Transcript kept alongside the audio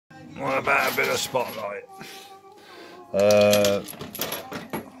What about a bit of spotlight?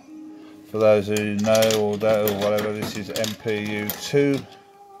 For those who know or don't or whatever, this is Mpu2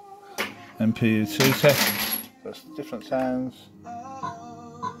 test. That's different sounds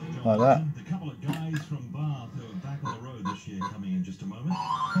like that. A couple of guys from Bath who are back on the road this year coming in just a moment.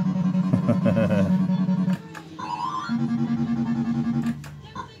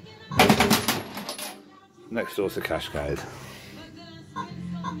 Next door to Cascade.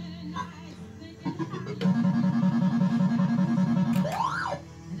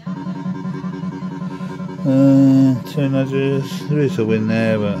 Two nudges. There is a win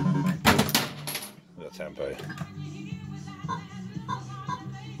there, but we've got tempo.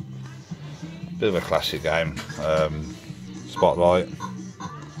 Bit of a classic game. Spotlight.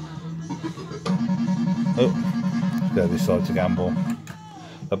 Oh, go this side to gamble.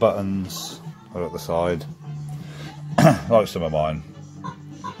 The buttons are at the side, like some of mine.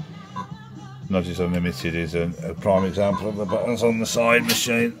 Nudges Unlimited is a prime example of the buttons on the side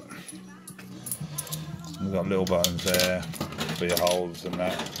machine. We've got little buttons there for your holds and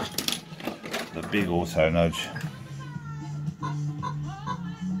that. The big auto nudge.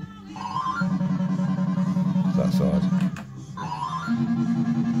 That side.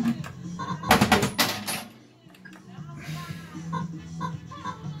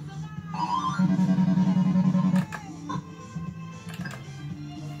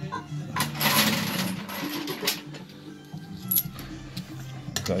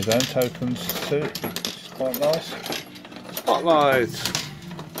 Got his own tokens too, which is quite nice. Spotlight!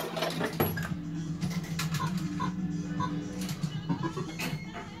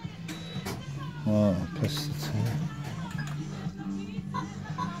 Right, I'll press the two.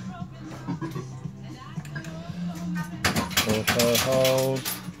 Auto hold.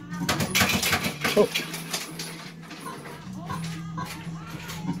 Oh.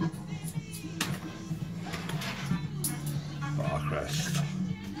 Bar crest.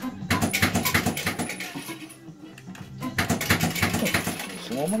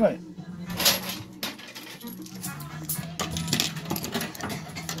 Some more money.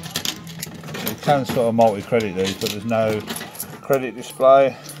 You can sort of multi-credit these, but there's no credit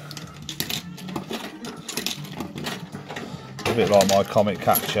display. A bit like my Comic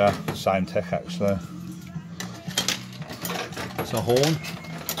Capture, same tech actually. It's a horn.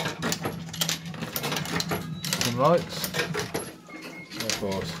 Some lights. Of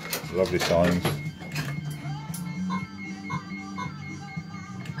course, lovely signs.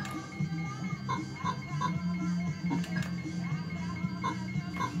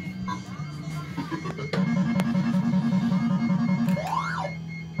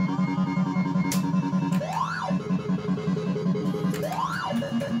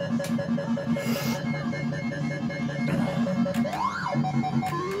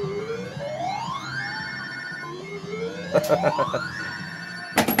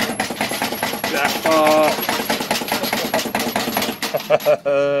 Jackpot!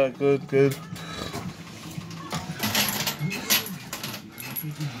 Good, good.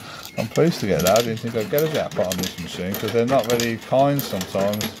 I'm pleased to get that. I didn't think I'd get a jackpot on this machine because they're not very kind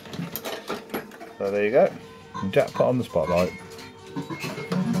sometimes. So there you go. Jackpot on the spotlight.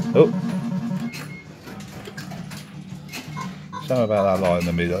 Oh! Something about that light in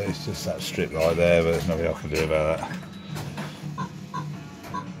the middle, it's just that strip light there, but there's nothing I can do about that.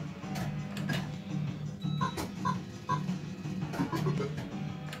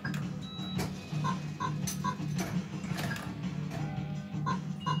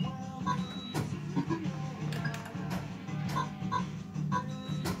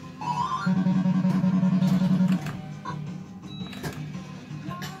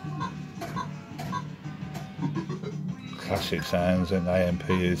 Classic sounds in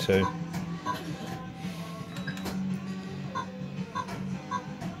Mpu2.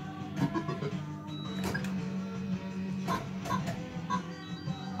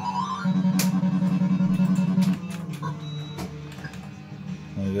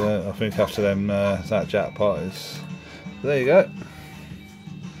 There you go. I think after them that jackpot is there you go.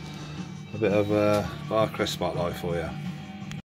 A bit of bar crest spotlight for you.